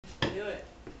Do it.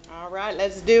 All right,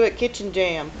 let's do it. Kitchen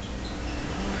Jam.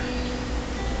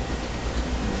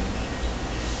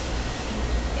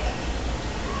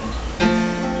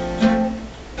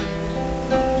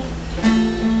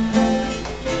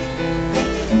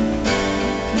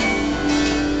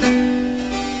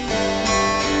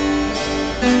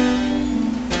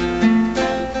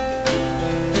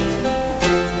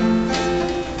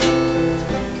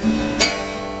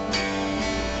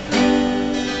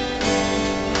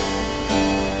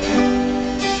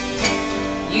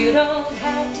 You don't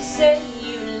have to say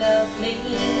you love me.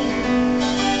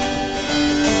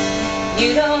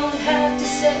 You don't have to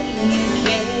say you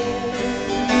care.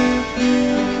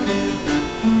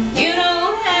 You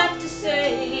don't have to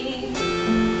say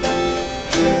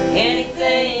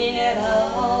anything at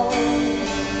all.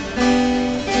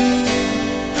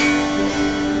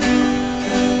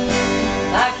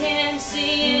 I can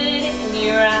see it in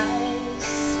your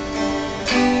eyes.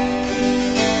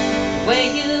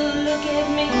 When you look at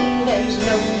me, there's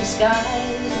no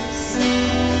disguise.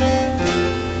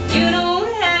 You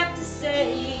don't have to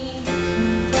say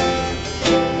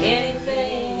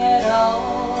anything at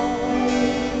all.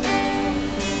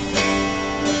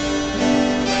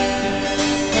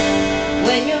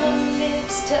 When your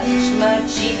lips touch my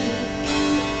cheek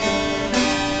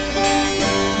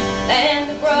and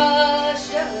the brush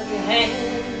of your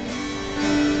hand,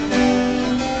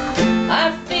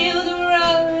 I feel the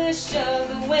rush of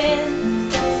the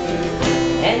wind,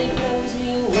 and it blows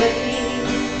me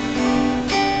away.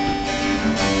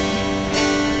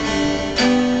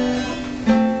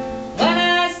 When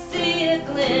I see a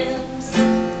glimpse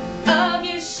of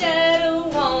your shadow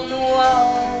on the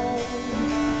wall,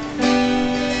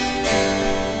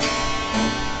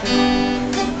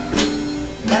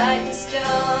 like a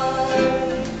star,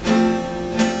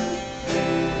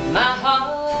 my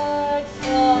heart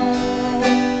falls.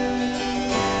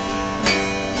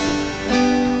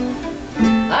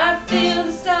 I feel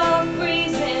the soft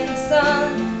breeze in the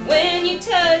sun. When you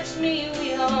touch me,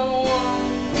 we are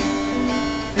one.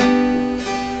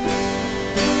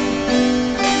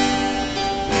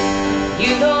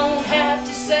 You don't have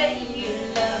to say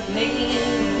you love me.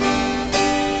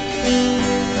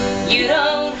 You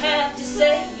don't have to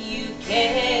say you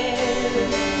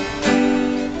care.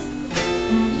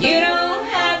 You don't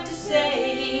have to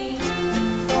say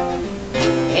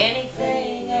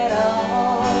anything at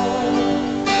all.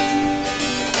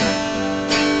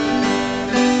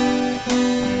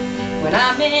 When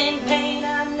I'm in pain,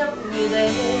 I know you're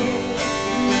there,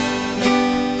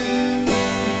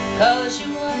 'cause you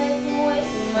wipe away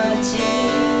my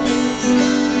tears.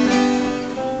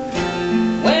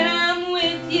 When I'm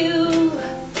with you,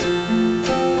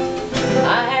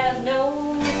 I have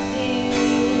no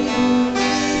fears.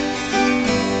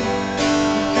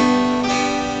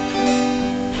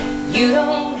 You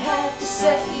don't have to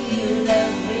say you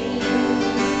love me.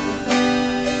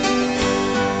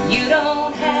 You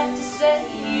don't have to say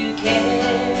you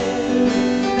care.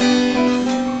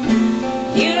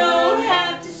 You don't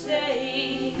have to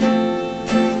say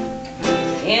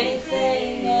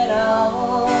anything at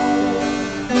all.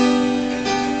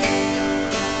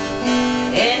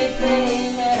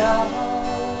 Anything at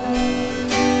all.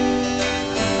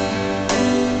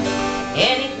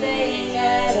 Anything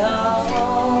at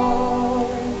all.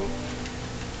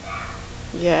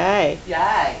 Yay.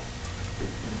 Yay.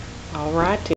 All right.